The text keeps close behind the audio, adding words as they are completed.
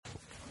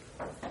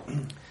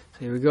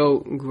Here we go.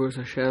 Gvurus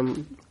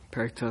Hashem,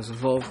 Perek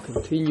Tazvav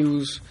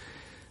continues.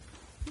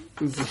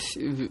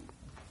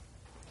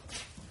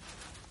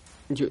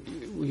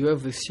 You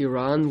have the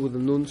Siran with the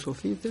Nun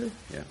Sofit there?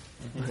 Yeah.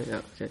 Mm-hmm.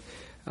 Yeah, okay.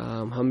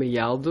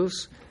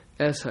 Hameyaldus,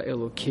 Es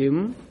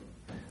HaElokim,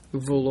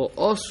 V'lo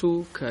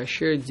Osu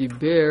Kasher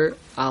Diber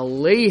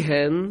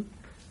Aleihen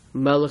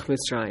Melech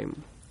Mitzrayim.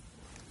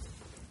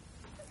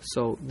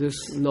 So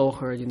this Noach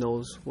already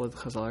knows what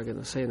Chazal are going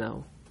to say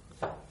now.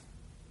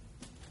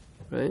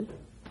 Right?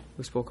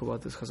 We spoke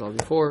about this Chazal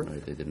before.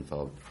 Right, they didn't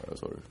follow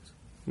Pharaoh's orders.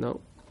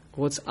 No.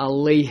 What's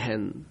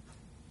Aleihen?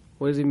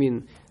 What does it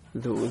mean?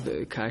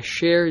 The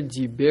Kasher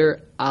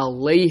Diber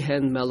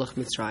Aleihen Melech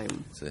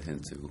Mitzrayim. It's a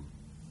hint to.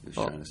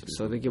 Trying to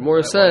so the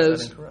Gemara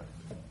says.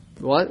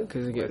 What?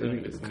 Because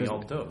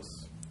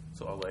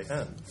so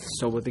Aleihen.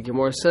 So what the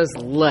Gemara says,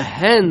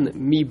 Lehen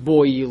mi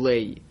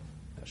boyilei.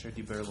 Kasher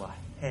Diber Lehen.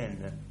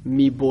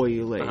 Mi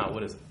boyilei.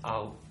 What is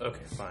al?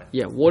 Okay, fine.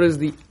 Yeah. What is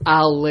the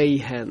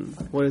Aleihen?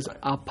 What is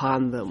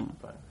upon them?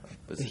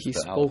 He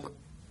spoke.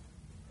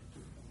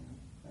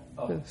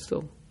 Yeah,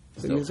 still.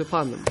 It means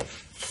upon them.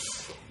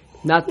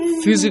 Not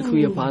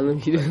physically upon them.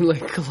 He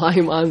didn't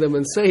climb on them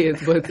and say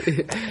it, but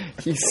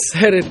he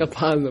said it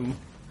upon them.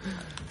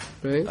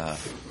 Right?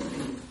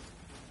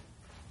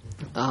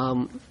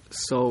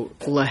 So,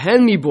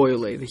 Lahen mi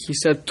boile, he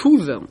said to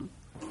them,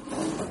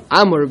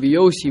 Amar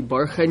Biyosi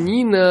Bar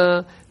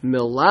Chanina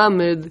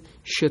Melamed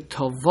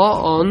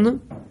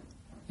Shetava'on.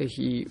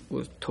 He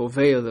was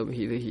Tovea them.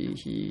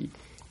 He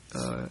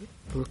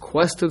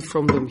requested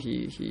from them.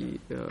 He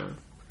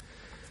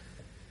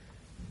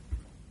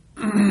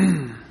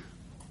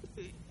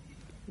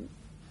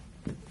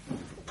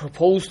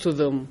proposed to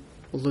them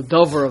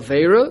L'davar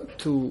Aveira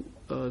to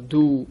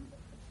do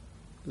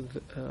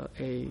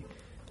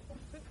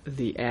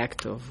the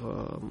act of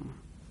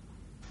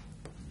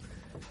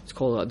it's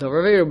called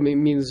L'davar Aveira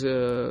means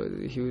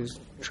he was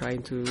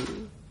trying to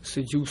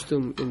seduce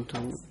them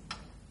into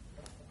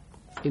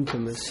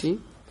intimacy.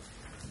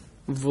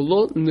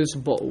 V'lo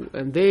nisba'u,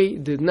 and they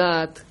did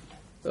not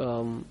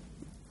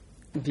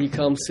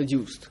become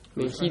seduced.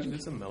 This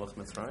is Melech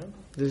Mitzrayim?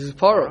 This is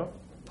Paro.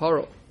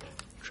 Paro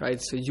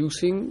tried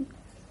seducing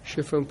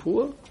Shifra and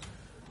Pua,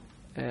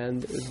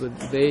 but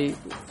they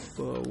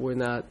were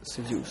not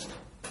seduced.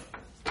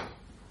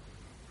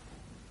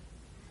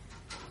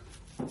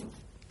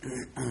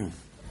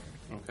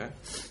 Okay.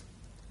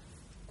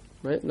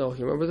 Right? No,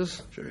 you remember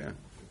this? Sure, yeah.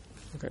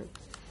 Okay.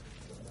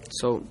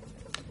 So,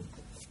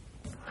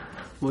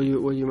 what do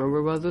you remember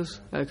about this?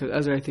 Because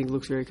Ezra, I think,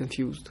 looks very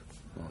confused.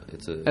 Well,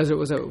 it's a Ezra,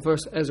 was that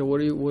first? Ezra,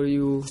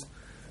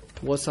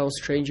 what sounds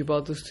strange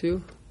about this to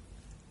you?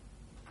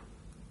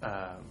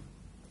 I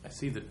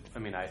see that. I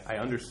mean, I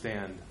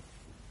understand.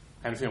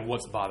 I understand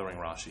what's bothering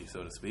Rashi,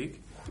 so to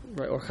speak.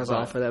 Right, or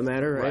Chazal for that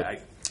matter,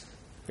 right?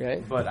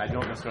 Right. But I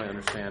don't necessarily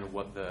understand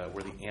where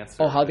the answer.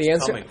 Oh, how the is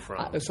answer coming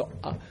from.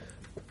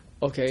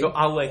 Okay. So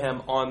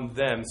Alehem on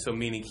them, so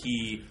meaning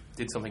he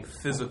did something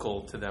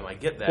physical to them. I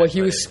get that. Well,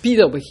 he was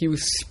but he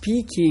was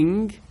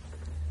speaking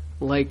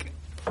like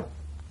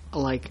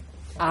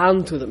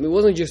onto them. It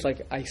wasn't just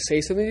like I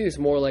say something. It's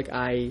more like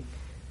I'm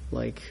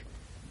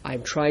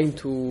trying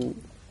to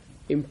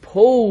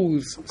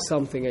impose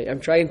something.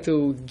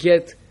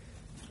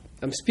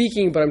 I'm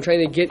speaking, but I'm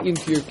trying to get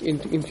into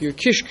your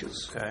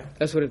kishkas. Okay.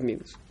 That's what it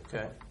means.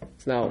 Okay.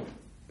 So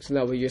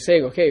now what you're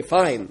saying, okay,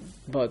 fine,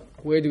 but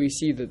where do we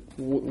see that?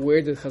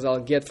 Where did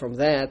Chazal get from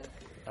that?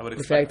 I would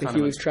the fact that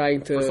he was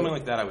trying to. For something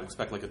like that, I would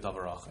expect like a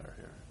davar acher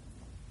here.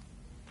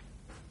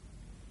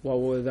 What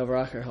would the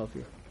davar acher help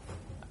you?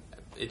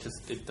 It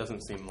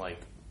doesn't seem like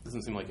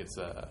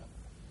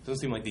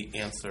the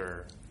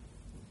answer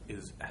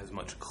has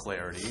much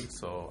clarity.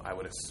 So I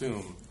would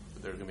assume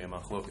that there's going to be a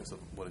machlokas of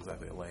what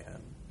exactly a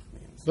lehen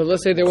means. But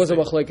let's say there was a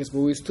machlekes, but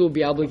we'd still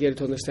be obligated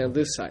to understand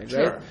this side,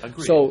 right? Sure,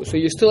 agreed. So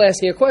you're still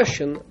asking a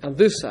question on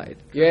this side.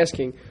 You're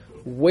asking,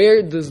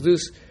 where does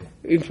this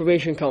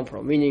information come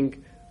from?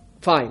 Meaning,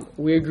 fine,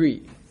 we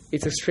agree.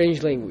 It's a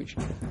strange language.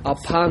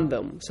 Upon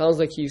them. Sounds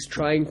like he's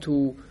trying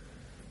to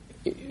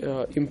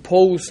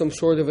impose some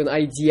sort of an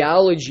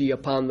ideology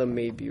upon them,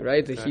 maybe,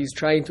 right? That he's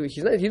trying to. He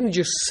didn't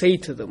just say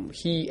to them.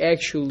 He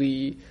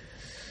actually,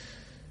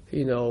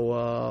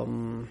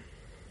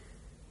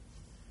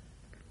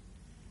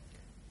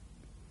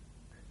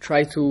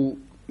 try to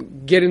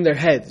get in their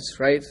heads,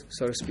 right,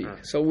 so to speak.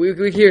 So we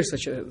hear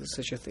such a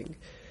thing,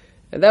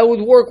 and that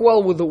would work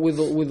well with the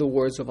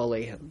words of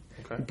Aleihen.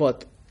 Okay.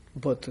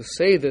 But to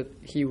say that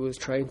he was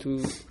trying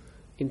to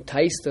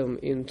entice them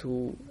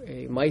into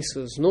a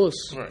Maisa's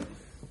Nus, Right.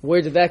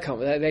 Where did that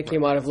come? That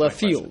came out of left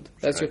field. Question.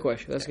 That's Right. your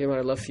question. That came out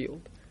of left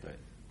field. Right.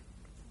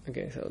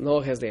 Okay, so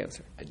Noah has the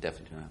answer. I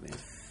definitely don't have the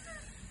answer.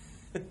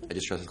 I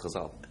just trusted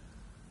Chazal.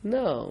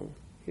 No,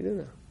 he didn't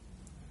know.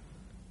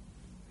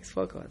 He's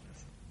fuck about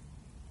this.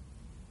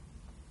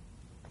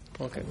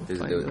 Okay,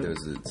 fine.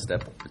 There's a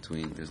step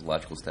between. There's a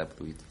logical step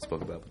that we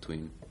spoke about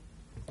between.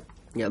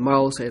 Yeah,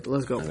 Mara will say it.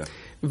 Let's go. Okay.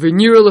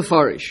 Venira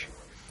lefarish.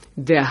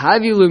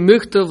 Dehavi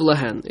lemiktav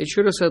lehen. It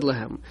should have said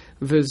lehem.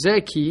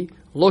 V'zeki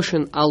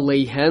loshen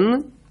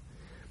aleihen.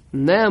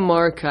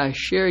 Ne'amar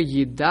kasher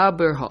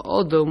yidaber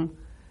ha'odom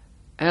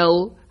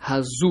el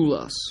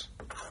hazulas.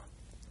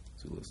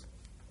 Zulus.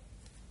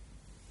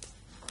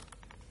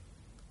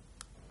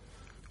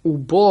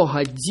 Ubo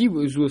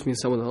hadibur, zulus means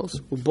someone else.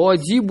 Ubo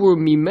hadibur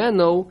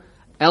mimeno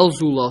el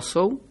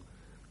zulaso.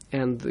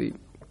 And the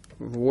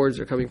words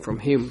are coming from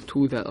him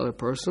to that other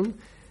person.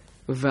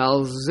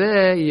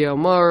 Valze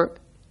yamar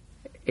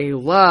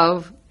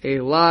elav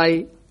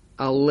elai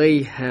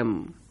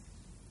aleihem.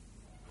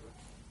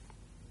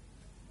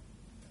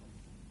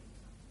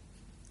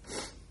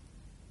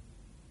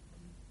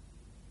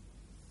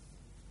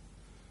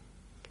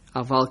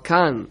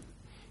 Avalkan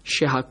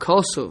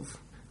shehakosov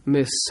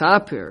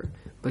mesaper.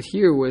 But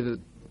here where the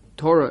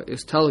Torah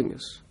is telling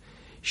us,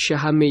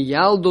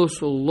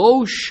 shehameyaldos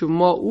lo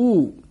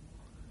shma'u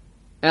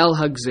el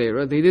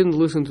hagzera, they didn't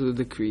listen to the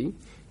decree.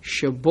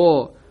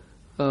 Shabo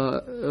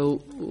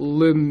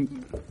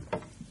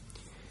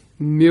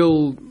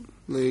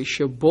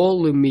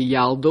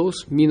lemiyaldos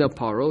mina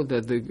paro,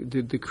 that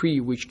the decree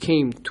which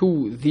came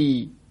to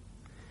the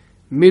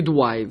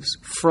midwives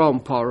from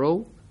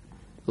Paro,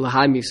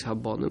 lahamis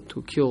habonim,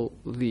 to kill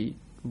the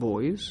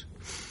boys.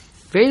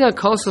 Veina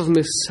kosav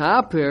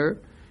misaper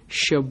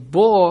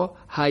shabo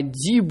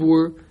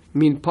hadibur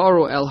min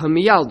Paro el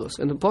hamiyaldos,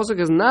 and the pasuk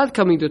is not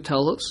coming to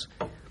tell us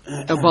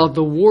about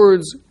the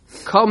words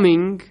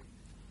coming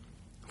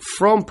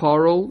from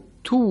Paro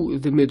to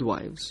the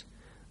midwives.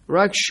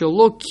 Rak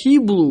shelo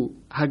kiblu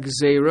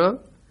hagzera.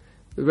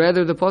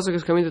 Rather, the pasuk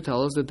is coming to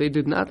tell us that they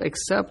did not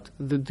accept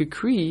the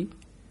decree.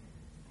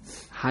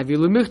 Havi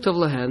lemichtav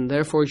lehen.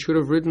 Therefore, it should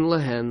have written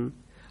lehen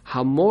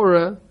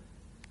hamora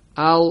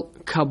al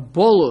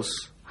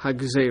kabolos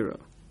hagzera.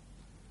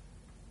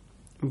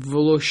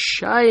 V'lo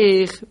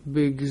shaykh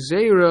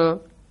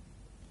begzera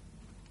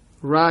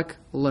rak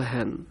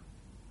lehen.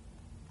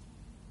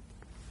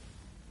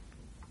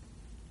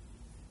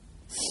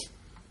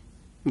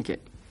 Okay,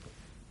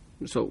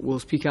 so we'll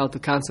speak out the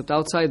concept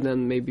outside,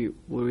 then maybe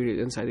we'll read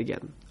it inside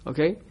again.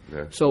 Okay?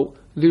 Yeah. So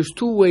there's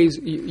two ways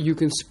you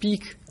can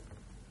speak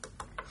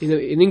in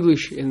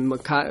English, in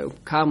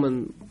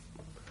common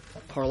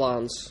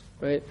parlance,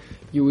 right?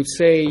 You would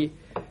say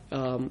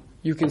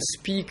you can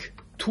speak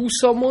to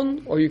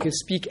someone or you can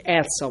speak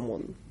at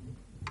someone,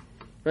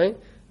 right?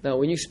 Now,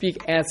 when you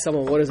speak at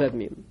someone, what does that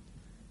mean?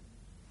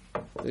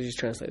 Let's just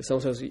translate it.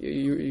 Someone says,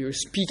 you're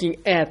speaking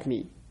at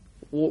me.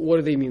 What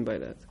do they mean by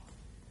that?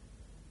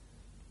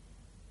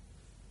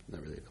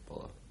 Not really a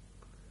Kabbalah.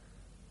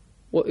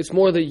 Well, it's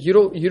more that you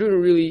don't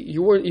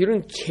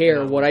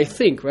care what I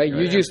think, right?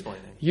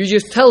 You're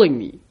just telling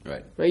me,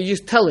 Right. You're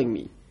just telling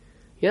me.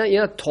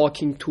 You're not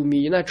talking to me.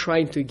 You're not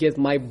trying to get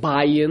my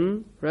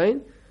buy-in,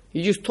 right?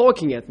 You're just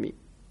talking at me,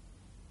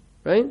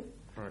 right?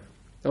 Right.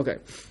 Okay.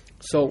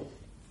 So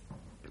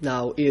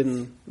now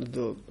in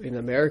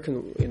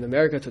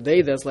America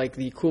today, that's like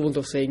the equivalent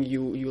of saying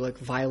you like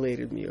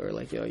violated me, or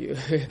like you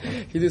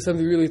you did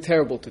something really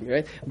terrible to me,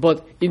 right?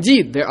 But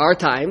indeed, there are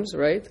times,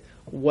 right,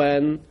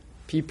 when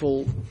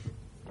people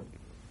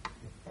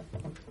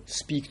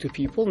speak to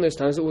people, and there's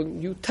times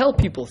when you tell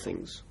people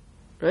things,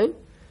 right?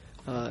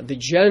 The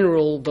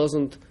general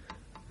doesn't,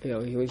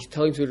 he's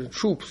telling to the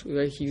troops,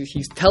 right?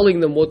 He's telling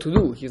them what to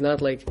do. He's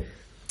not like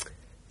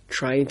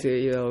trying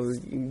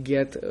to,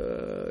 get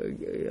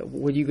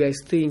what do you guys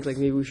think? Like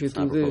maybe we should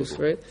do this,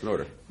 right? It's an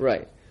order,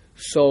 right?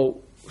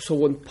 So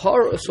when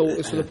Paro, so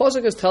the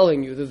pasuk is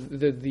telling you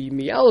that the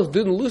Miyalos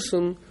didn't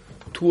listen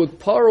to what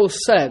Paro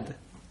said.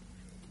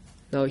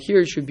 Now here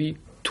it should be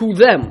to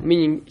them,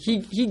 meaning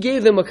he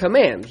gave them a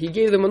command, he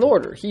gave them an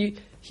order. He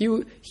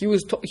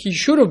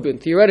should have been,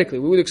 theoretically,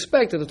 we would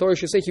expect that the Torah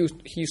should say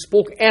he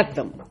spoke at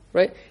them,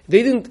 right?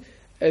 They didn't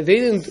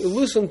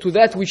listen to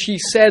that which he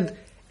said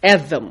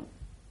at them,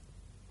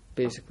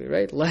 basically,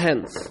 right?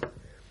 Lahen.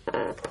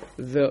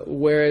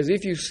 Whereas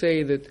if you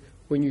say that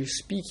when you're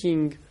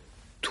speaking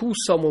to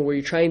someone, where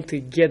you're trying to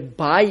get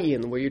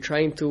buy-in, where you're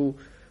trying to,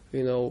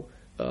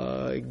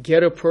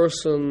 get a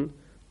person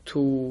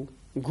to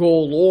go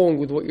along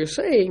with what you're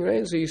saying,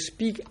 right? So you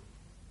speak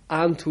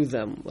onto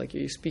them, like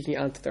you're speaking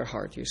onto their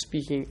heart. You're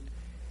speaking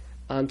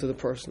onto the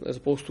person, as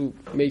opposed to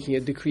making a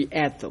decree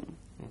at them,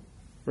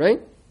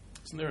 right?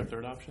 Isn't there a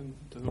third option?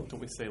 Don't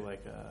we say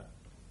like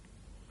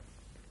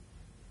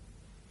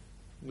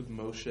with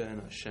Moshe and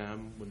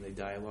Hashem, when they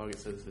dialogue, it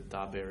says the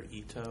daber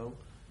ito,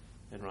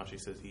 and Rashi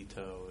says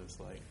ito is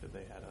like that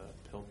they had a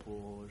pill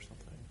pool or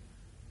something.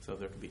 So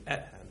there could be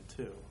eten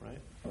too, right?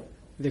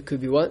 There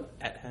could be what?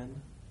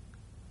 Eten.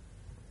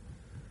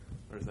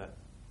 Or is that?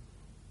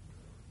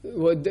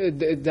 Well, the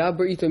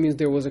daber ito means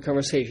there was a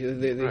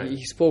conversation. Right.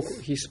 He spoke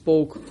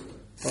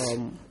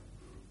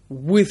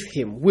with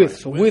him.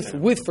 With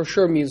with for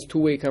sure means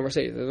two-way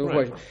conversation. There's no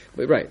question.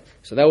 But right,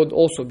 so that would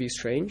also be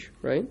strange,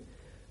 right?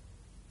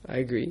 I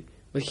agree.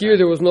 But here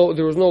there was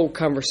no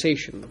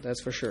conversation.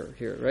 That's for sure.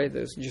 Here, right?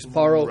 There's just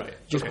Paro. Right.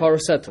 Just Okay. Paro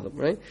said to them,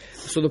 right?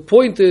 So the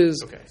point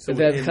is Okay, so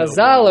that within the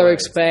Chazal one are way,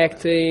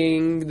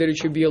 expecting that it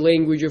should be a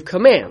language of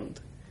command.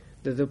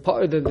 That the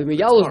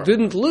Miyalos Paro.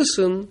 didn't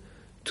listen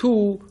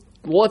to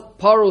what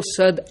Paro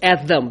said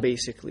at them,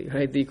 basically,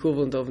 right? The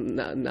equivalent of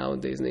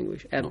nowadays in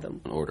English, at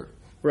them, An order.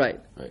 right?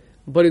 Right.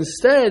 But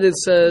instead, it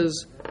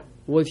says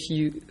what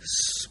he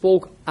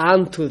spoke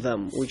onto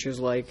them, which is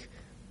like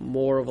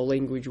more of a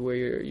language where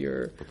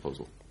you're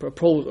Proposal.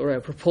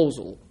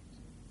 proposal,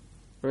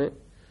 right?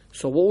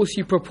 So what was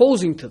he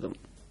proposing to them?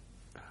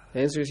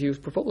 The answer is he was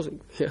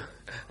proposing, yeah,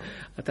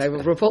 a type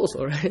of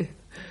proposal, right?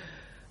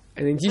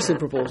 An indecent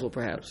proposal,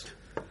 perhaps,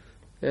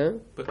 yeah.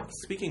 But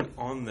speaking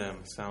on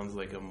them sounds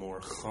like a more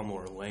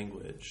chamor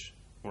language,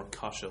 more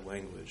kasha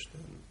language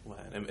than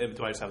lehen. And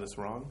do I just have this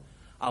wrong?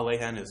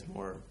 Alehen is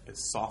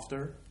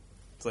softer.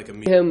 It's like a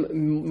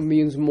Him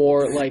means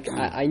more like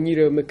I need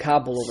a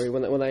mekabel over here.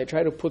 When I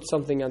try to put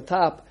something on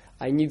top,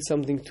 I need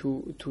something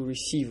to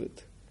receive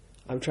it.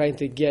 I'm trying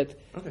to get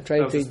I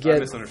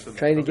misunderstood.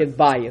 trying to get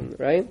buy-in,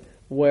 right?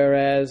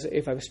 Whereas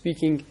if I'm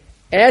speaking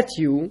at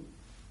you,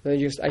 then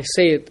I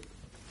say it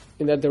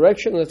in that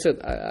direction. That's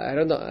it. I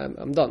don't know.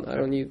 I'm done. I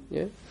don't need.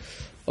 Yeah.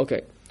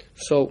 Okay.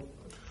 So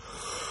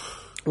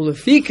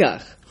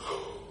lefikach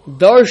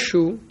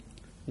darshu.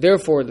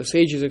 Therefore, the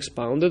sages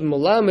expounded,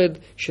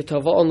 Malamed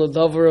shetava'an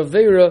l'davar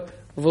avera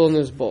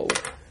v'lo.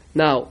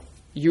 Now,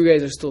 you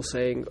guys are still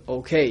saying,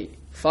 okay,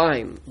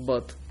 fine,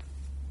 but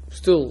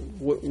still,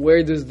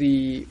 where does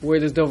the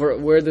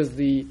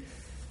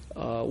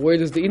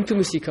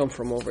intimacy come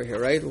from over here,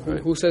 right?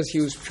 Who says he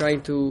was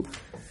trying to?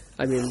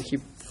 I mean,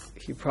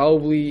 he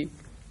probably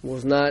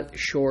was not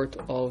short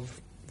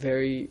of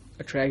very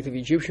attractive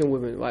Egyptian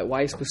women.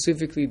 Why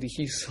specifically did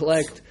he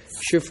select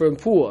Shifra and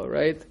Pua,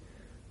 right?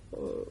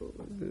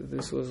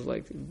 This was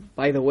like,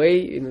 by the way,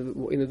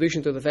 in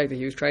addition to the fact that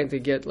he was trying to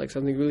get like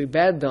something really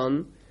bad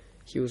done,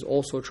 he was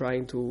also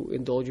trying to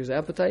indulge his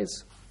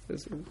appetites.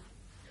 It's an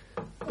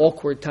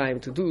awkward time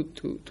to do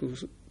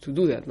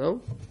that,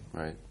 no?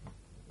 Right.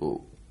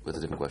 Well, that's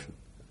a different question.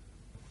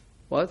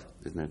 What?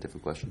 Isn't that a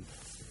different question?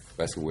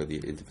 We're asking where the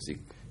intimacy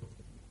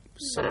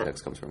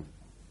subtext comes from.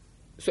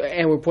 So,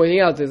 and we're pointing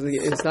out that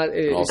it's not.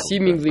 It Also,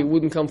 seemingly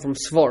wouldn't come from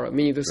svara,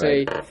 meaning to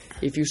say, Right.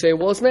 if you say,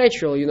 well, it's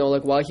natural,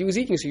 like while he was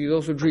eating, so he was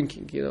also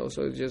drinking,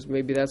 so it's just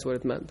maybe that's what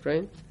it meant,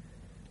 right?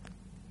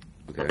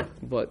 Okay.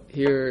 But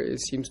here it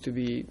seems to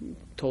be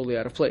totally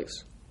out of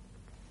place.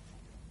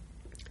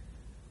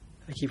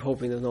 I keep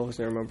hoping that Noah's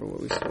going to remember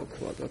what we spoke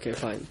about. Okay,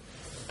 fine.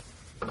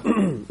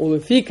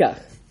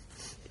 Ulefikach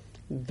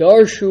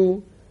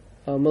darshu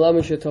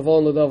malamish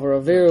tavon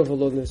l'davar avera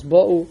v'lo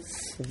nisba'u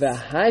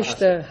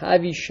v'hashta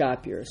havi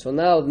shapir. So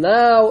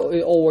now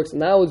it all works.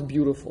 Now it's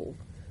beautiful.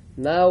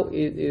 Now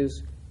it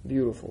is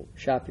beautiful.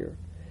 Shapir.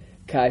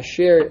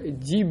 Kasher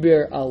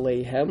diber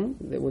aleihem,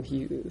 that when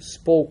he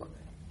spoke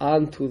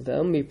unto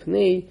them,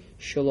 mipnei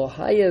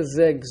shelohaya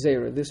ze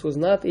gzera. This was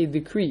not a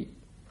decree.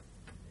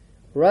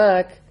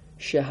 Rak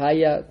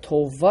shehaya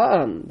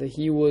tovan, that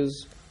he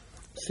was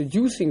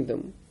seducing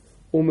them,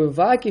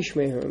 umevakish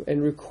mehem,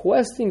 and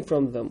requesting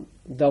from them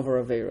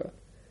davar avera,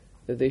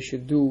 that they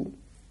should do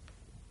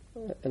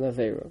an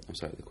avera. I'm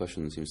sorry, the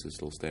question seems to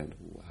still stand.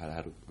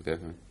 How do, okay.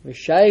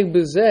 V'shayich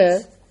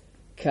bezeh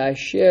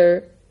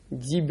kasher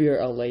dibir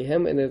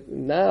aleihem, and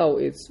now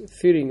it's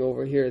fitting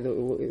over here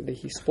that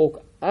he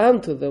spoke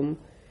unto them,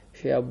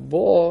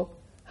 she'abo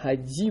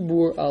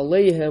hadibur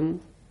aleihem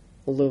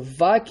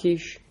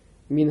levakish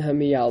min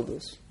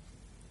hamiyaldus.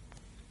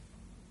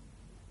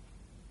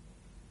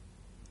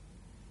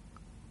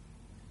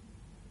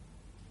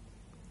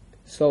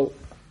 So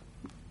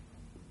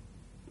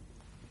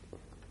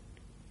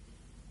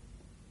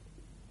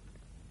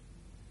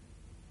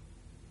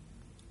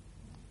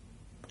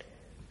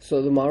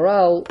the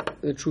Maharal,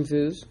 the truth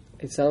is,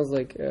 it sounds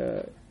like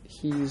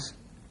he's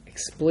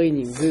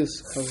explaining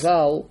this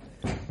Chazal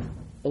a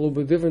little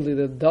bit differently.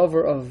 The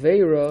Davar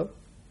Aveira,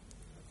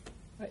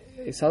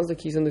 it sounds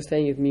like he's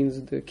understanding it means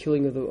the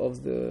killing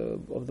of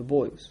the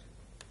boys,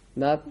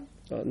 not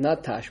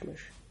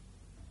Tashmish.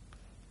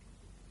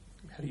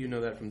 How do you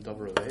know that from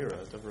Davar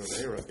Avera? Davar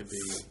Avera could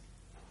be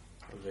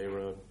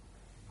Avera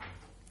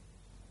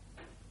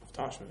of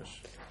Tashmish.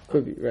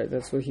 Could be, right.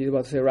 That's what he's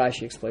about to say.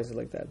 Rashi explains it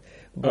like that.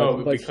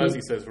 But because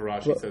he says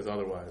Rashi says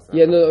otherwise.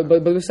 Yeah, no,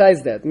 but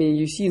besides that, I mean,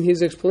 you see in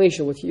his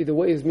explanation the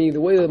way that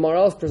the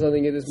Maharal is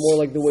presenting it is more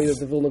like the way that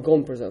the Vilna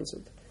Gaon presents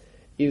it.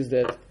 Is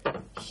that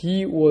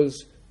he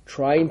was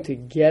trying to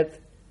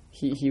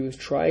he was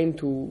trying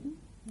to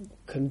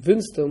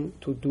convince them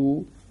to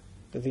do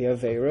the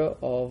Avera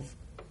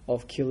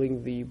of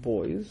killing the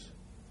boys,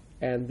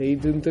 and they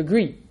didn't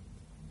agree.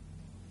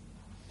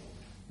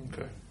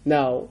 Okay.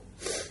 Now,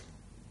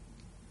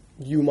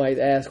 you might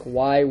ask,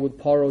 why would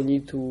Paro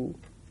need to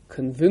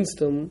convince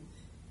them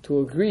to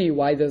agree?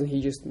 Why doesn't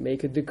he just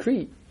make a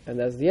decree, and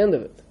that's the end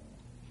of it?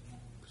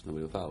 Because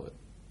nobody will follow it.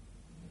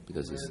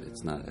 Because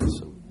it's not as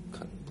so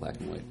cut black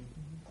and white.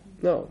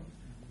 No,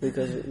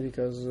 because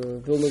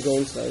Vilna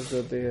Gaon says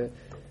that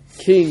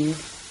king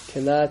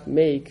cannot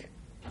make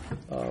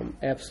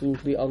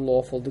absolutely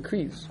unlawful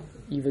decrees,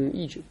 even in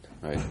Egypt.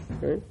 Right.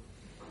 Right?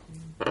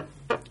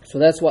 So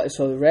that's why.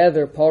 So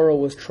rather, Paro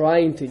was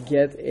trying to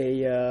get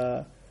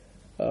a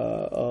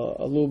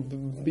little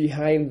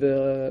behind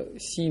the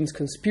scenes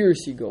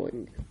conspiracy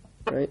going,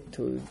 right?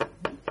 To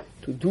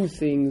do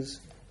things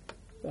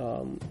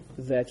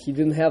that he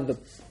didn't have that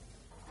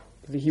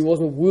he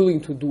wasn't willing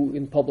to do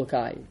in public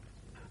eye,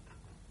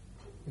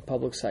 in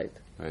public sight.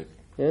 Right.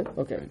 Yeah.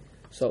 Okay. Right.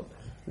 So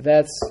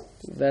that's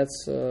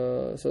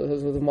so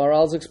the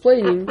Maral's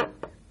explaining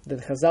that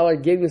Chazal are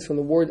getting this from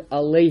the word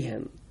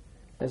alehen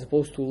as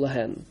opposed to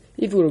lahen.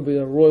 If it would have been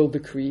a royal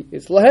decree,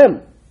 it's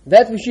lahem,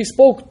 that which he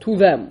spoke to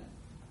them,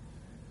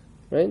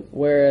 right?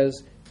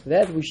 Whereas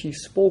that which he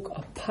spoke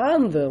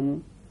upon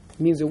them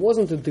means it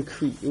wasn't a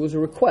decree; it was a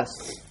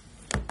request.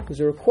 It was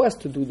a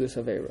request to do this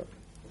avera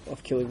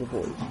of killing the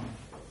boys,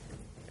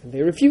 and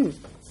they refused.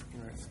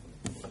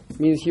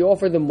 Means he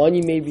offered them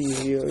money. Maybe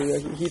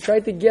he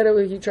tried to get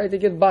it. He tried to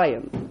get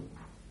buy-in,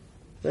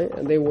 right?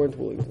 And they weren't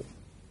willing to.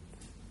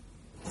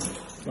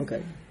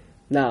 Okay,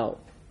 now,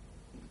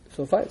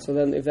 so fine. So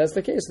then, if that's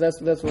the case,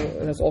 that's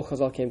all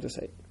Chazal came to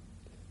say.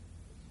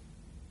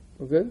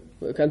 We're good.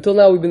 Okay, until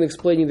now, we've been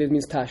explaining that it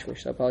means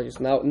tashmish. Apologies.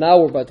 Now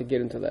we're about to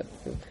get into that.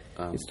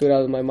 It stood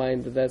out in my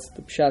mind that that's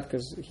the pshat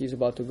because he's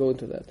about to go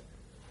into that.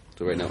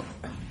 So right now,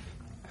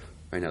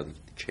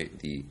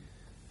 the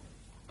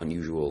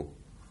unusual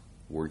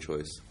word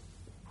choice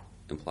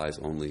implies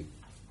only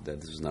that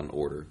this was not an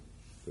order;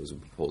 it was a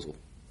proposal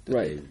that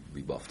Right. they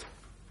rebuffed.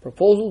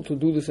 Proposal to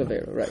do this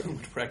avera, right?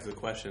 Which begs the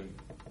question: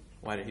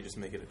 why did he just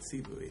make it at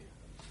Sibui?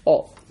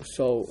 Oh,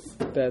 so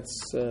that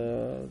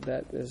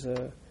is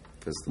a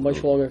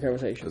much longer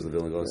conversation. Because the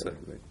Vilna Gaon said,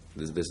 right?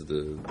 This is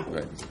the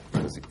right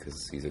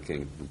because he's a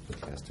king who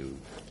has to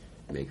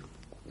make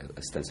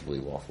ostensibly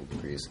lawful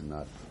decrees and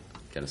not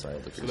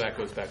genocidal decrees. So that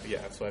goes back.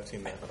 Yeah. So I've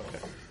seen that.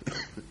 Okay.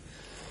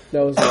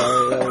 That was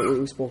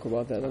we spoke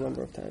about that a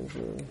number of times.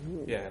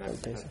 Yeah, and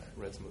I've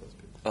read some of those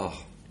people.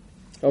 Oh,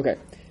 Okay,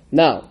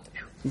 now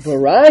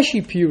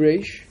Varashi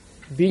Piresh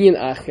being an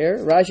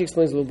acher, Rashi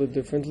explains a little bit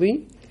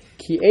differently.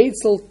 Ki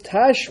eitzel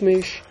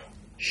tashmish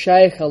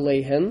shaykh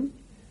alehen,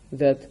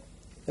 that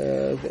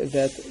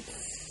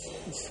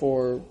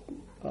for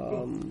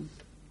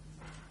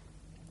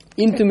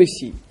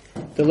intimacy,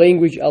 the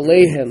language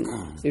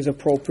alehen is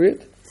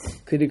appropriate.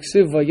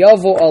 Kediksiv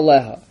vayavo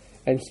aleha,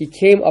 and he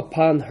came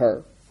upon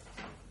her.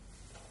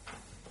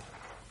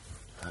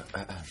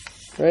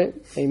 Right?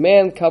 A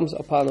man comes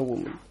upon a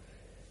woman.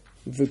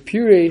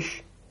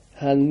 V'piresh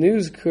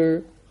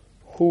hanizker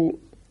hu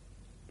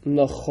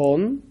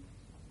nachon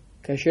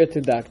kasher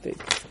tedaktek.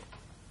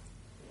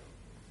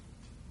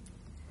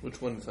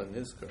 Which one is on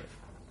Nizkar?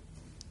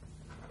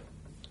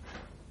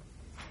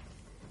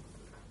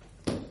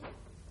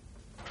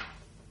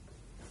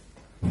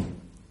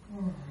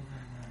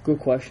 Good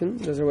question.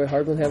 Does Rabbi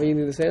Hartman have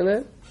anything to say on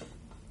that?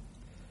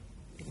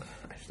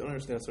 I just don't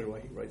understand sort of why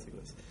he writes like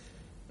this.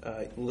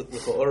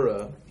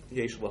 L'cha'ora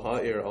yesh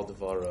laha'ir al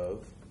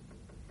devarav.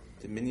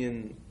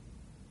 Dominion.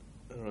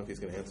 I don't know if he's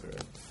going to answer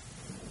it.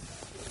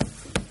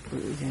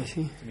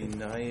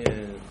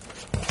 Minayin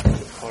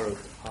devarav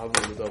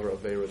havu davar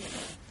avera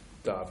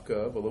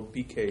davka v'lo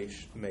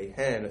bikesh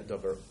mehen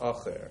davar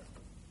acher.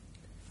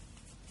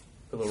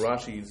 V'lo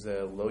Rashi's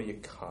lo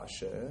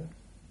yakashe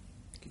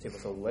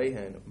kitevas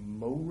alehen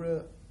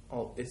mora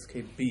al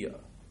iskebia.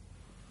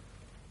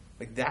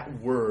 Like that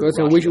word.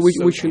 Listen, Rashi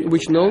is so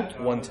which note?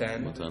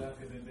 110.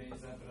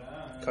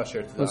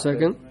 Kasher to 1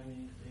 second.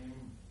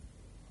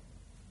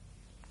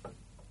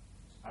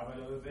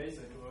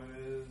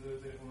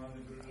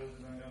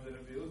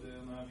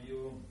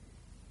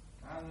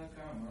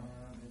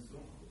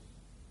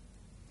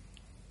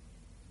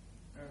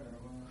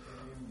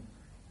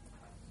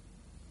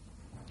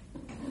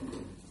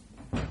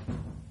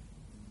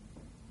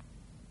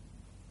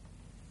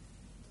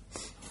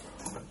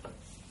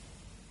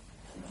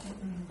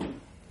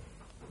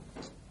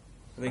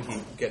 I think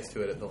he gets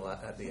to it at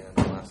the end,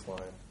 the last line.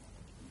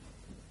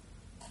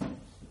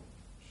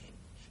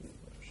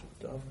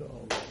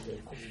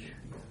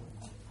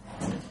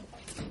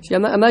 See,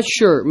 I'm not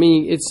sure.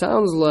 Meaning, it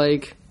sounds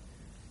like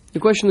the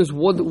question is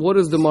what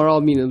does the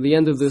Maral mean at the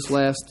end of this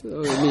last?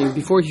 Meaning,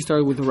 before he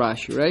started with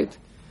Rashi, right?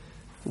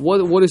 What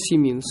does he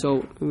mean?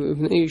 So,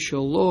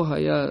 shelo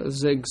haya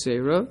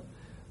zegzera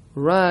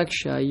rak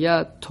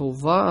shaya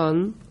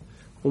tovan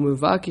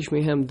umevakish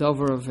mehem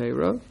davar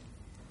avera.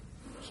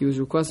 He was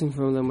requesting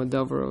from them a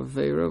davar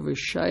avera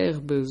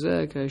v'shayach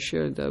bezek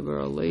asher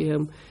davar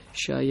aleihem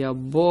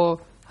shayabo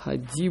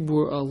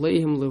hadibur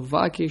aleihem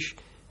levakish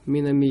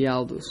mina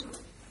miyaldus.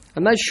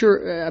 I'm not sure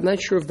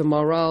if the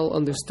Maral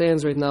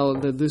understands right now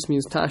that this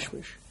means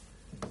tashmish.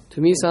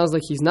 To me, it sounds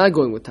like he's not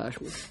going with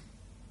tashmish.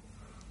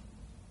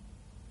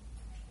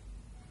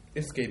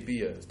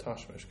 Iskebia is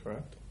Tashmish,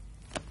 correct?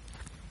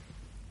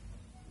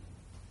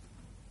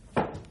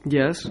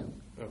 Yes.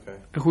 Okay.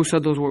 Who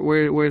said those words?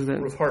 Where is that?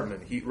 Rav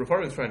Hartman. Rav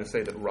Hartman's trying to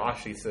say that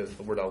Rashi says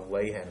the word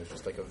Aleihen is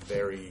just like a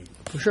very...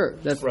 For sure.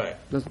 That's right.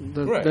 That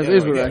Right, is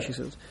yeah, what yeah. Rashi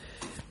says.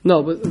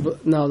 No,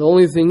 but now the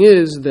only thing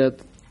is that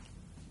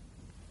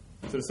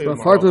So to say Rav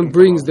the Hartman Maral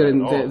brings can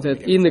that call it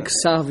that all, in it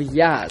Ksav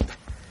Yad.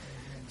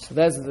 So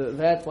that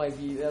might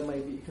be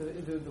because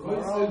the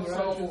Maral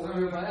himself over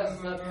here by us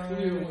is not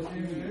clear what he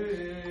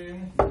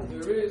means.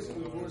 There is in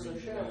Gvurus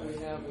Hashem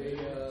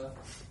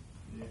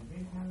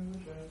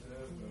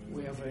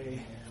we have a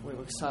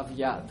Ksav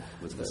Yad.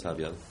 What's the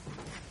Savyad?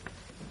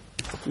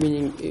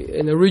 Meaning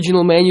an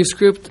original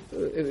manuscript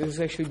is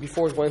actually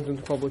before it went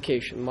into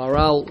publication.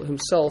 Maral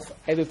himself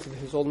edited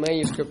his own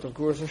manuscript of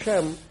Gvurus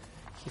Hashem.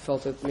 He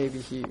felt that maybe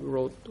he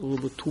wrote a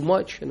little bit too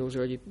much and it was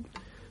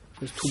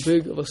too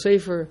big of a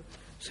sefer,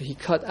 so he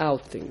cut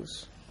out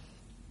things.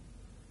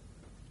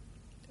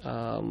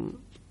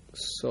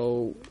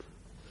 So,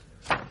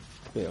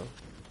 you know.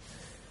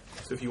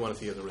 So if you want to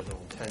see his original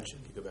intention,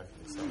 you go back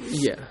to the site.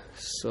 Yeah.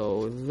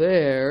 So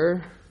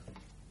there's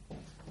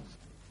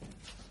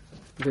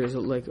a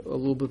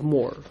little bit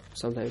more.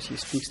 Sometimes he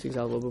speaks things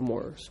out a little bit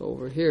more. So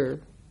over here,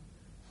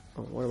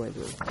 what am I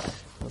doing?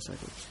 1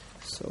 second.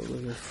 So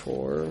looking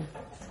for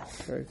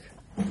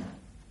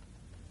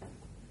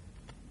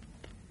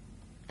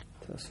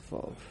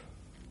Tesvav.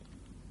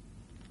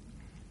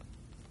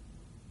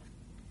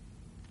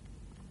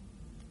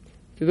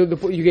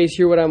 You guys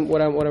hear what I'm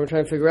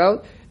trying to figure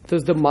out?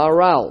 Does the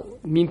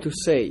Maral mean to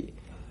say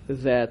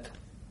that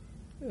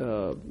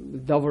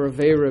Davar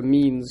Aveira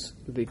means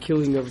the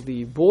killing of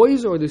the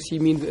boys, or does he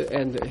mean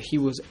and he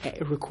was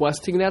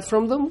requesting that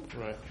from them,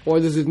 Right. or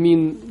does it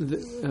mean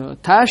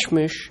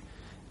Tashmish,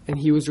 and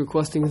he was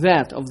requesting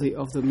that of the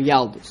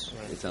Miyaldus?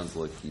 It sounds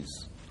like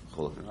he's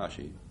Cholak and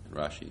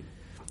Rashi.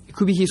 It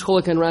could be he's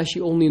Cholak and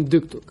Rashi only in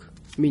Duktuk,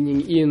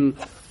 meaning in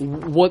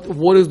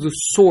what is the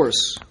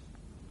source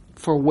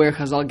for where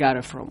Chazal got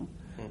it from.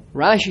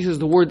 Rashi says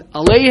the word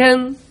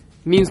Aleihen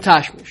means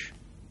Tashmish.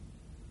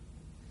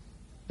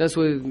 That's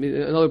what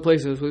in other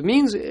places that's what it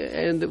means.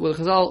 And when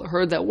Chazal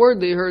heard that word,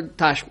 they heard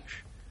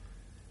Tashmish.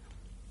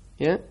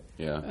 Yeah?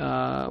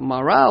 Yeah.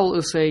 Maral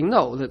is saying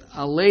no, that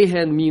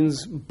Aleihen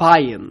means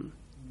Bayin.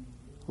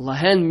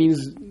 Lahen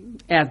means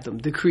add them,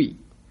 decree.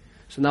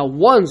 So now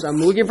once I'm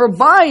looking for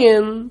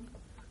Bayin,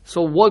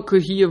 so what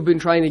could he have been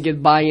trying to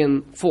get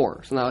Bayin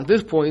for? So now at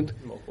this point,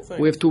 Multiple things.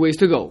 we have two ways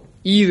to go.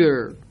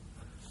 Either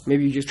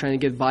maybe you're just trying to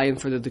get buy-in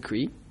for the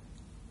decree,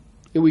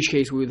 in which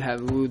case we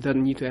would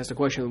then need to ask the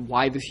question,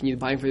 why does he need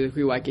buy-in for the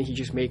decree? Why can't he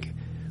just make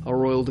a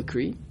royal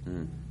decree?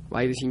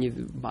 Why does he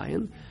need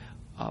buy-in?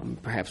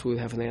 Perhaps we would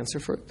have an answer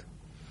for it.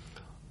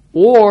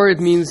 Or it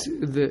means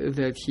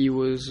that he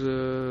was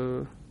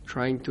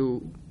trying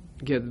to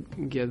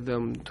get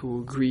them to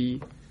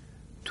agree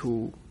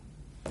to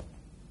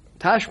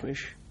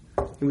Tashmish,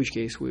 in which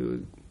case we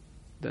would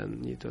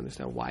then need to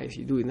understand why is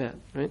he doing that,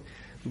 right?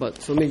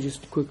 But so let me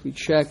just quickly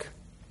check.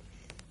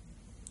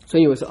 So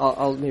anyways,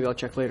 I'll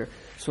check later.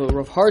 So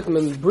Rav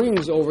Hartman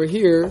brings over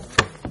here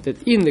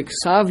that in the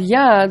Ksav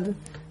Yad,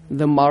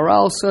 the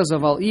Maral says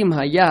of Al Im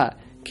Haya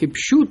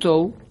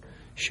Kipshuto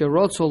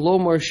Sherotzo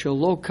Lomar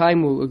Shelo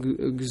Kaimu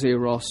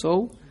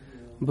Gzeroso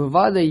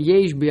Bavada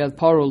Yesh Biad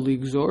Paro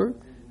Ligzor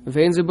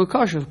Venze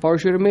Bakasha Paro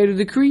should have made a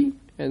decree.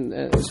 And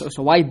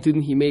so why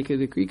didn't he make a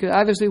decree? Because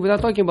obviously we're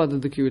not talking about the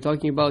decree, we're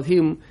talking about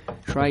him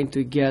trying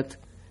to get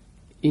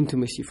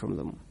intimacy from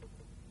them.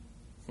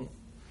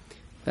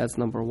 That's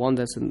number one.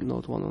 That's in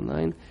note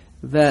 109.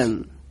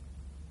 Then,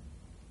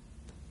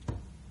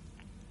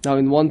 now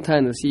in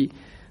 110, see,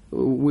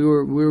 we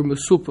were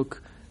mesupuk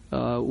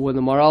when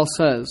the Maral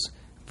says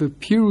the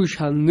pirush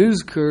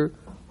hanizker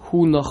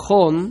hu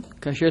nachon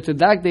kasher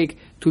tedakdek.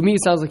 To me,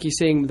 it sounds like he's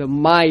saying that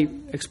my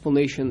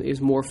explanation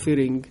is more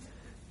fitting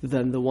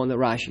than the one that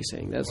Rashi is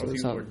saying. That's what it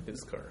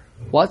sounds.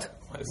 What?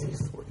 Why does he use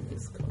the word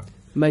Nizkar?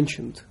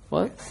 Mentioned.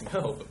 What?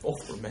 No, but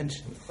both were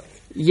mentioned.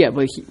 Yeah,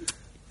 but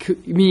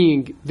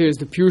meaning there's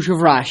the Pirush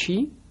of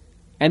Rashi,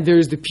 and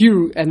there's the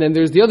Pirush, and then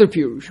there's the other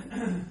Pirush,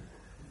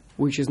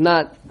 which is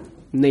not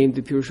named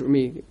the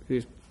Pirush.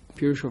 There's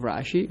Pirush of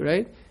Rashi,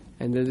 right?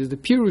 And then there's the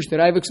Pirush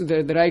that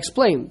I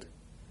explained,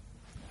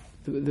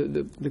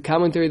 the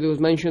commentary that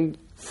was mentioned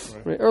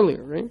right,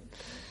 earlier, right?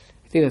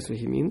 I think that's what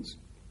he means.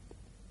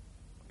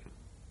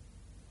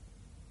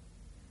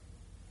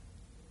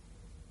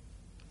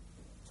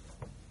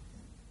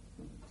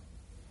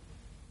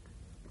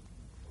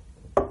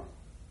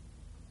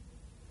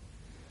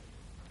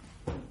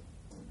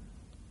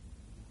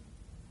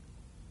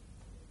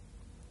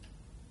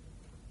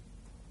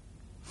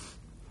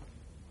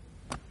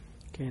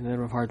 And then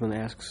Rav Hartman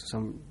asks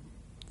some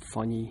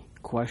funny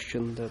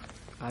question that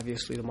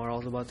obviously the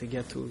Maral is about to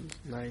get to.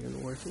 Not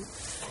even worth it.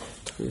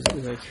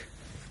 He's like,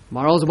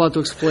 Maral's about to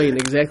explain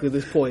exactly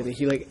this point. And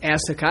he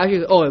asks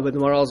Akashi, but the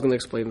Maral is going to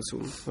explain it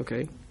soon.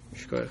 Okay?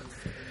 Sure.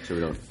 So we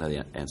don't have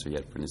the answer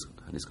yet for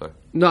Nizkar?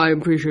 No, I'm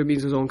pretty sure it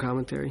means his own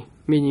commentary.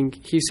 Meaning,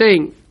 he's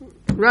saying,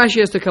 Rashi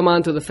has to come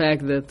on to the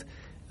fact that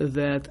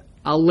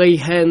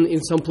Aleihen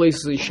in some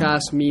places in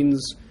Shas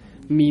means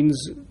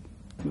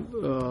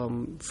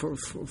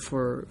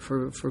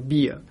for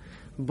bia,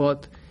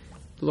 but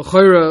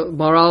l'chayra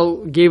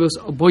Maral gave us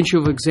a bunch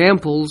of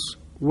examples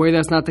where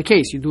that's not the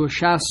case. You do a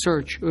Shas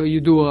search, or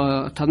you do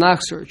a Tanakh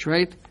search,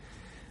 right?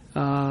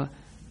 Vayomer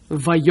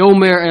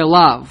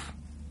elav,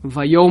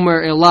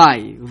 Vayomer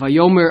elai,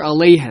 Vayomer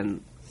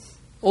alehen.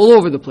 All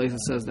over the place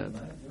it says that.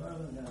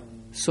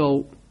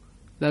 So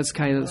that's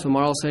kind of, so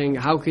Maral saying,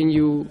 how can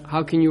you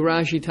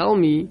Rashi tell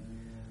me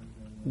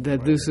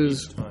that this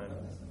is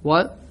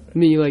what? I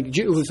mean, like,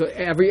 so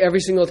every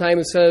single time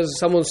it says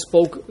someone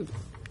spoke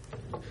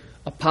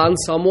upon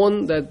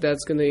someone,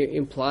 that's going to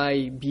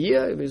imply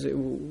bia.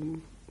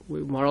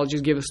 Maral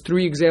just gave us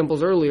 3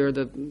 examples earlier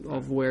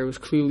of where it was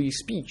clearly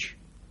speech,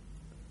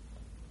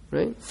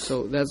 right?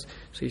 So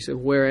he said.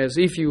 Whereas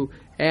if you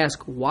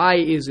ask why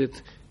is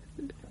it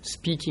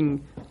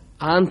speaking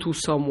onto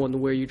someone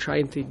where you're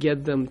trying to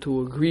get them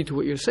to agree to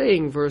what you're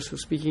saying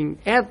versus speaking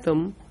at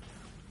them,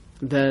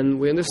 then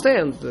we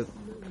understand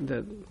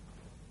that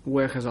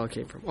where Chazal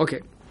came from.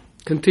 Okay,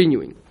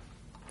 continuing.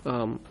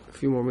 A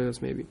few more minutes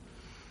maybe.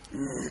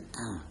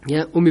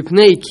 Yeah,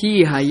 umipnei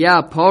ki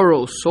haya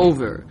paro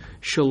sover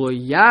shelo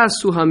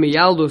yasu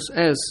hamiyaldos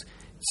es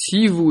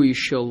tzivui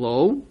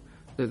shelo,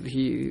 that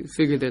he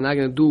figured they're not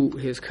going to do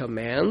his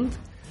command.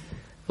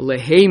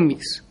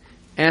 Lehemis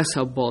es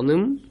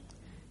habonim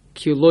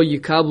ki lo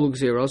yikablu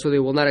gzera, so they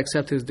will not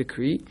accept his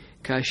decree.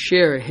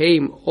 Kasher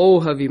heim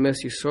ohavim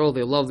es Yisrael,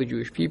 they love the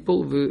Jewish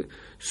people.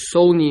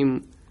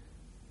 V'sonim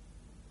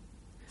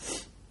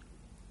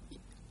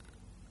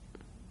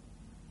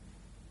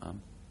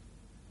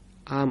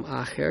Am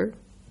acher,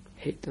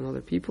 hate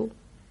another people.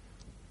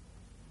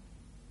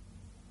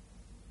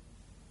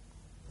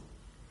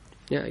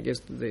 Yeah, I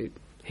guess they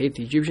hate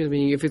the Egyptians,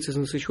 meaning if it's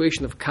in a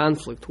situation of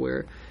conflict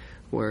where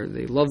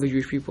they love the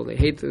Jewish people, they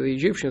hate the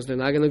Egyptians, they're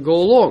not going to go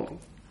along,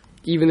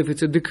 even if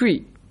it's a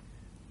decree.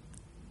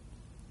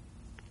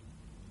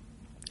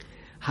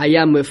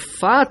 Hayam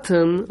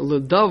mefaten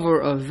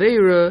ledavar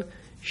aveira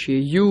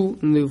sheyu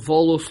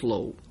nivolos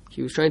lo.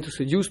 He was trying to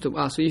seduce them.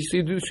 So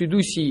you do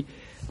see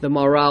the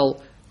Maral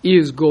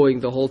is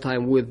going the whole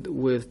time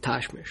with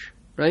Tashmish,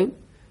 right?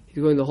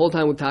 He's going the whole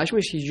time with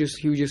Tashmish. He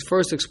was just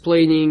first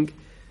explaining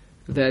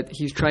that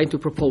he's trying to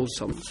propose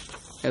something,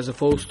 as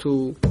opposed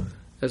to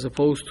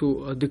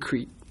a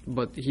decree.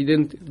 But he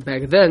didn't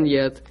back then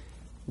yet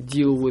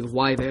deal with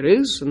why that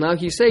is. So now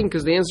he's saying,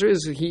 because the answer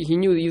is he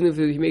knew that even if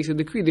he makes a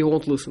decree, they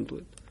won't listen to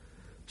it.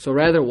 So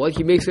rather, what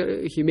he makes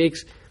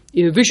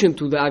in addition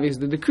to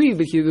the decree,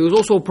 but there was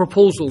also a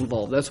proposal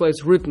involved. That's why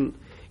it's written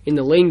in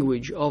the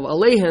language of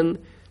Alehen,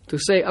 to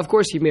say, of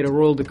course, he made a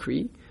royal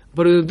decree,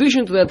 but in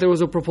addition to that, there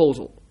was a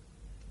proposal.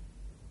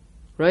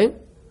 Right?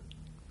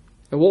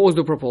 And what was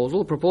the proposal?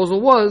 The proposal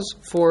was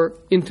for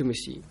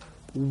intimacy.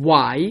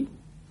 Why?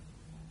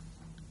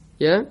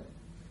 Yeah?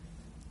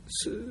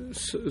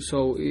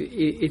 So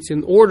it's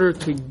in order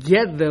to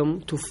get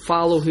them to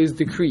follow his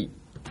decree.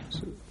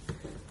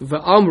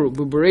 V'amru,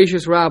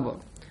 b'bereshis Rabbah,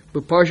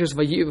 b'parshas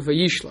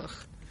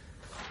Vayishlach,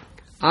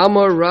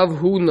 Amar Rav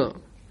Huna,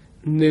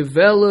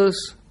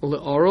 Nivelas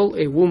le'arol,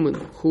 a woman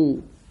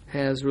who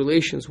has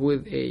relations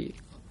with a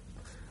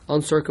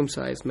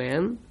uncircumcised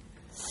man,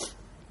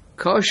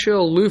 kasha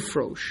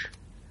lifrosh,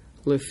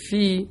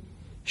 lefi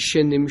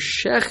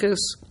shenimsheches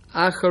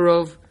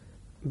acharav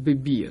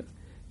bibia.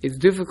 It's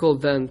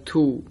difficult then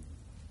to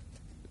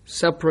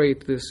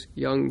separate this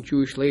young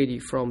Jewish lady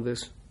from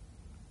this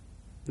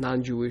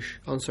non-Jewish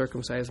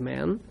uncircumcised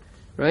man,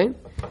 right?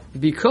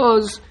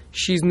 Because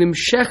she's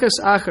nimsheches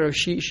acharav,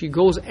 she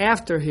goes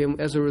after him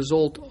as a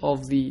result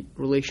of the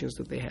relations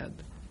that they had.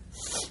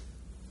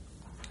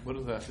 What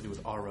does that have to do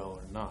with RL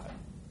or not?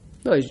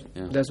 No,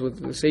 that's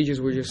what the sages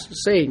were just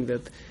saying,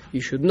 that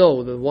you should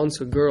know that once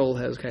a girl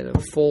has kind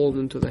of fallen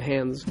into the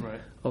hands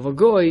of a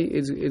goy,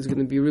 it's going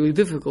to be really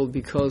difficult,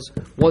 because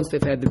once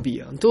they've had the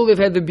bia. Until they've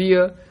had the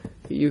bia,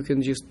 you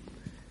can just,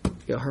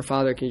 her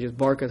father can just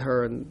bark at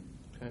her and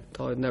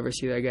tell her to never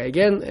see that guy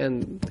again,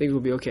 and things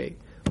will be okay.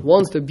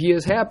 Once the bia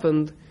has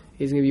happened,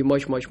 it's going to be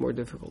much, much more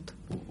difficult.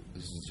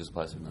 This just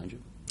applies to a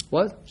non-Jew?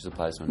 What? Just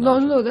applies to a No,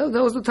 non-Jew?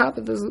 that was the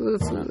topic. The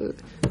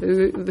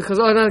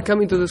Chazal are not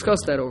coming to discuss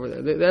that over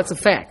there. That's a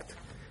fact,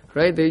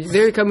 right?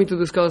 They're coming to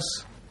discuss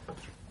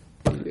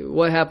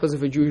what happens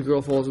if a Jewish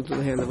girl falls into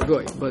the hand of a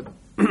goy. But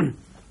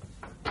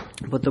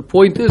the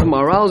point is,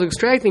 Maral is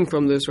extracting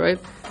from this, right?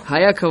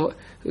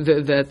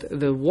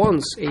 That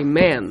once a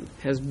man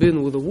has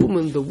been with a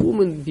woman, the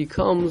woman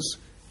becomes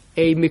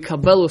a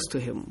mikabelos to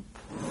him,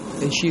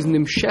 and she's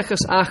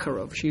nimsheches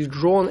acharav. She's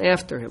drawn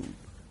after him,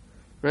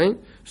 right?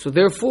 So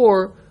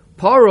therefore,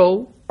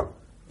 Paro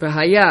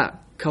v'haya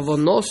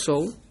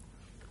kavonoso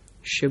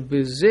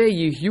shebezeh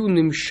yihyu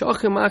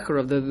nimshachem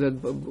acharav. That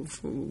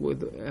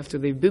after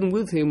they've been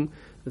with him,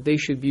 that they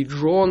should be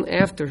drawn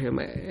after him,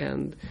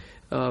 and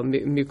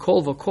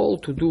mikol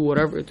v'kol, to do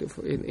whatever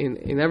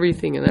in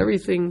everything and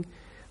everything.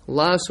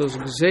 Lasos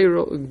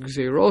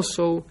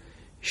gzeroso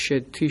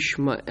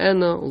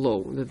shetishma'ena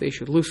lo, that they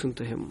should listen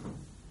to him.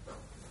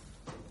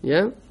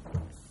 Yeah.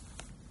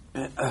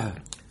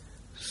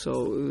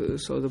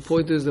 So the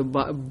point is that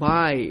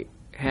by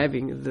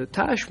having the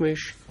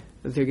tashmish,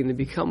 they're going to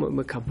become a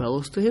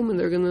mekabelos to him, and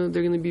they're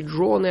going to be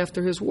drawn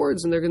after his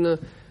words, and they're going to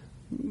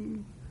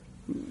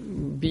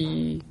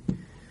be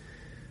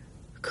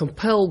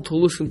compelled to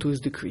listen to his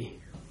decree.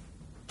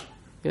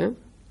 Yeah?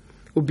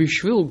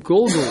 Ubishvil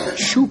godol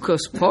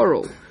shukas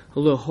paro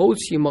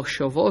lehotzi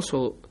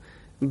machshavoso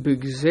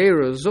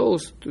b'gzeira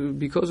zos,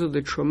 because of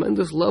the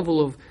tremendous level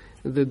of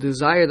the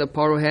desire that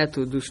Paro had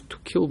to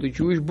kill the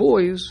Jewish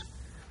boys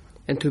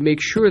and to make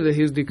sure that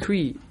his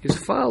decree is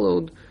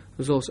followed,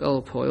 zos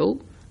el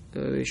poil,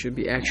 they should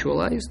be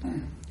actualized.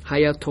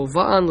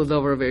 Hayatovan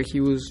l'davar, he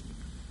was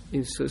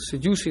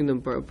seducing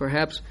them,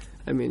 perhaps.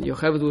 I mean,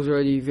 Yocheved was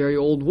already a very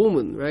old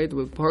woman, right?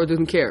 But Paro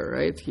didn't care,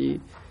 right? He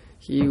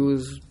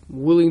was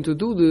willing to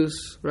do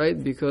this, right?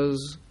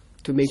 Because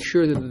to make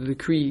sure that the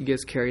decree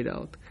gets carried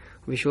out.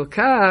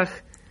 V'shilkach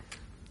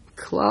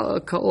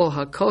kol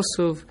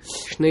hakosov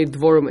shnei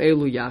dvorim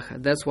elu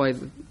yachad. That's why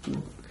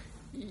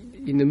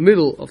in the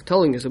middle of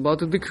telling us about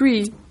the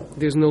decree,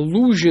 there's an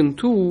allusion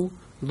to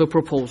the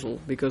proposal,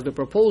 because the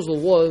proposal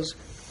was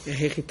a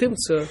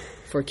hechitimtza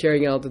for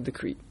carrying out the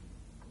decree.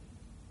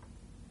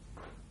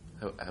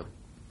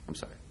 I'm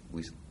sorry.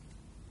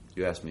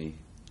 You asked me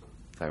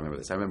if I remember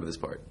this. I remember this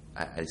part.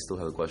 I still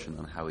have a question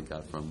on how we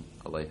got from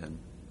Aleihem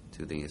to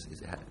the thing.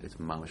 It's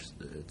mamish.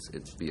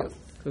 It's via.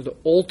 Because the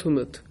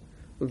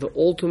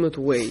ultimate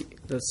way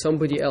that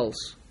somebody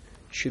else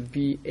should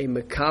be a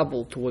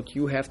mekabel to what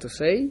you have to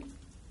say,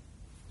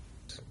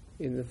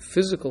 in the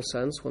physical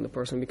sense, when the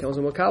person becomes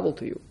a mekabel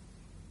to you.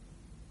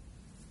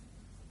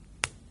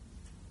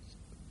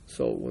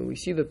 So when we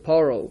see that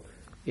Paro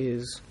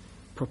is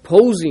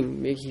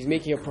proposing, he's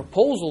making a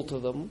proposal to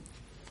them,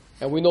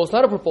 and we know it's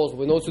not a proposal,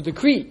 we know it's a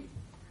decree.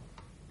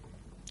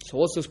 So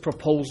what's this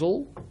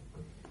proposal?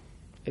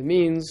 It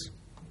means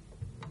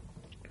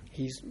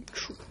he's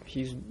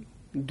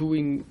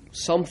doing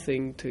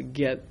something to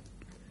get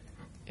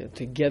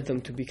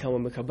them to become a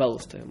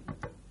mekabelos to him,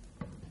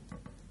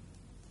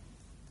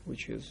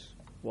 which is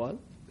what?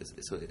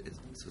 So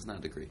it's not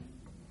a decree.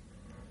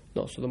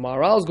 No. So the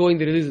Maharal is going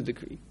that it is a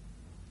decree.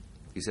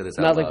 He said this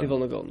not out like loud. the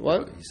Vilna Gaon.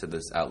 What? He said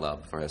this out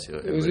loud before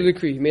Hesio. It was a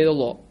decree. He made a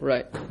law,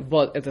 right?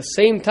 But at the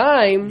same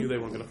time, Knew they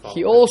weren't gonna follow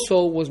he it.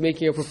 also was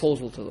making a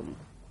proposal to them.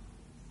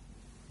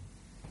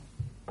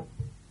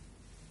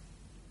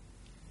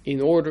 In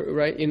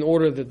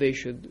order that they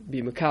should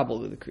be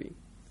makabel the decree.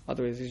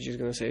 Otherwise, he's just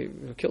going to say,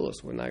 "Kill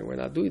us. We're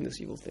not doing this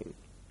evil thing."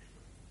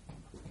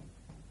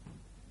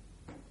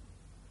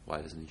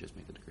 Why doesn't he just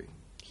make the decree?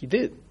 He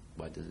did.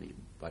 Why doesn't he?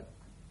 Why?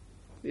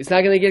 It's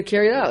not going to get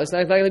carried out. It's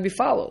not going to be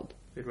followed.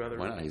 They'd rather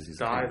Why not? He's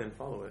die king. than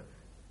follow it.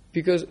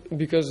 Because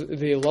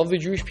they love the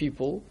Jewish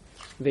people,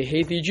 they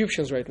hate the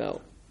Egyptians right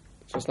now,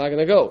 so it's not going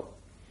to go.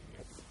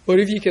 But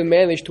if you can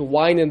manage to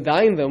wine and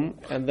dine them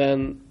and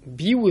then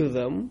be with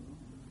them,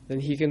 then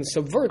he can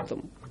subvert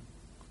them.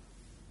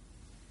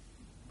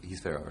 He's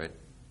Pharaoh, right?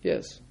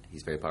 Yes.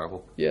 He's very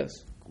powerful.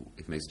 Yes.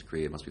 If he makes a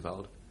decree, it must be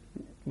followed.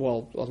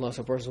 Well, unless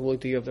a person is willing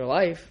to give their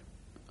life.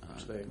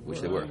 Which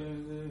they were.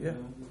 Yeah.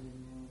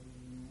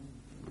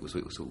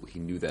 So he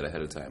knew that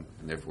ahead of time,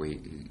 and therefore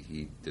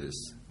he did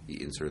this.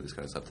 He inserted this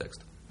kind of subtext.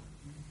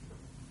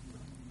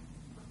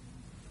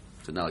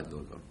 So not like the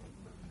logo.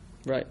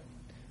 Right.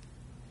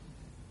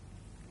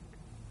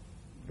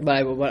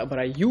 But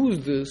I use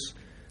this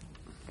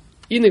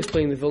in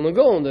explaining the Vilna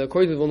Gaon.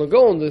 According to the Vilna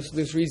Gaon,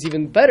 this reads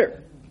even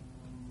better.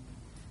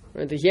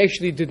 Right? That he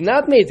actually did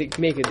not make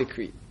a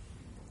decree.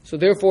 So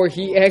therefore,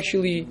 he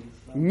actually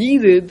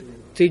needed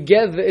to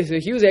get. So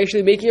he was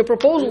actually making a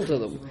proposal to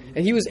them,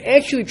 and he was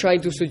actually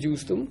trying to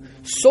seduce them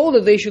so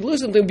that they should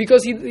listen to him,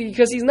 because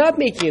he's not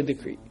making a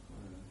decree.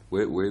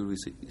 Where did we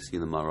see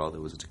in the Maharal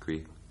there was a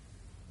decree?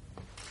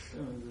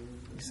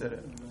 He said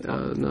it.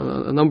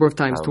 No, a number of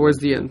times towards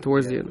the end.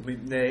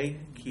 Nay,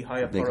 ki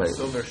haya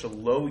parasomer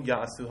shelo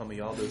yasu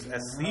hamayaldos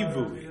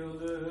esivui.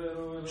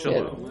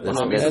 Shalom. That's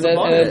And the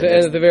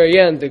then at the very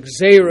end, the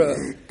Gzera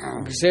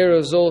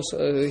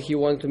Zos, he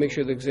wanted to make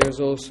sure the Gzera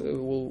Zos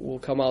will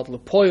come out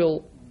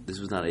lepoil. This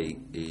was not a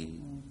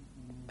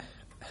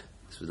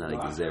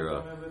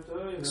gezerah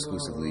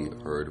exclusively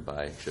heard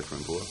by Shifra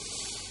and Pua.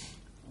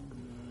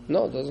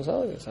 No, it doesn't sound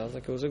like it. It sounds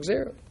like it was a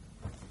Gzera.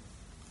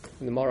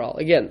 In the Maharal.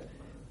 Again,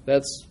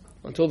 that's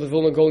until the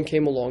Vilna Gaon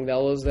came along,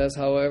 that's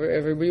how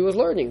everybody was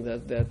learning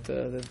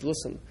that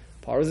listen,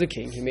 Paro is the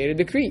king, he made a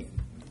decree.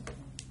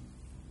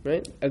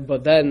 Right?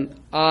 But then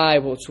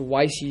so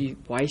why is he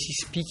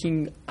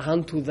speaking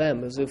unto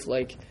them as if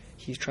like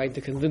he's trying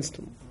to convince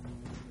them?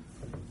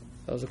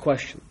 That was a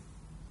question.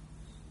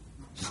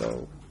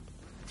 So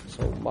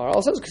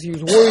Maharal says because he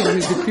was worried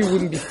his decree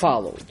wouldn't be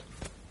followed.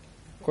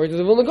 According to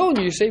the Vilna Gaon,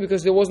 you say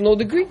because there was no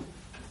decree.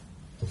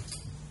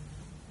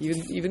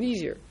 Even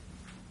easier.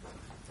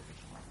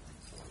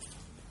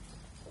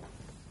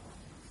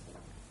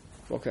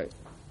 Okay.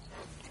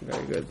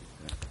 Very good.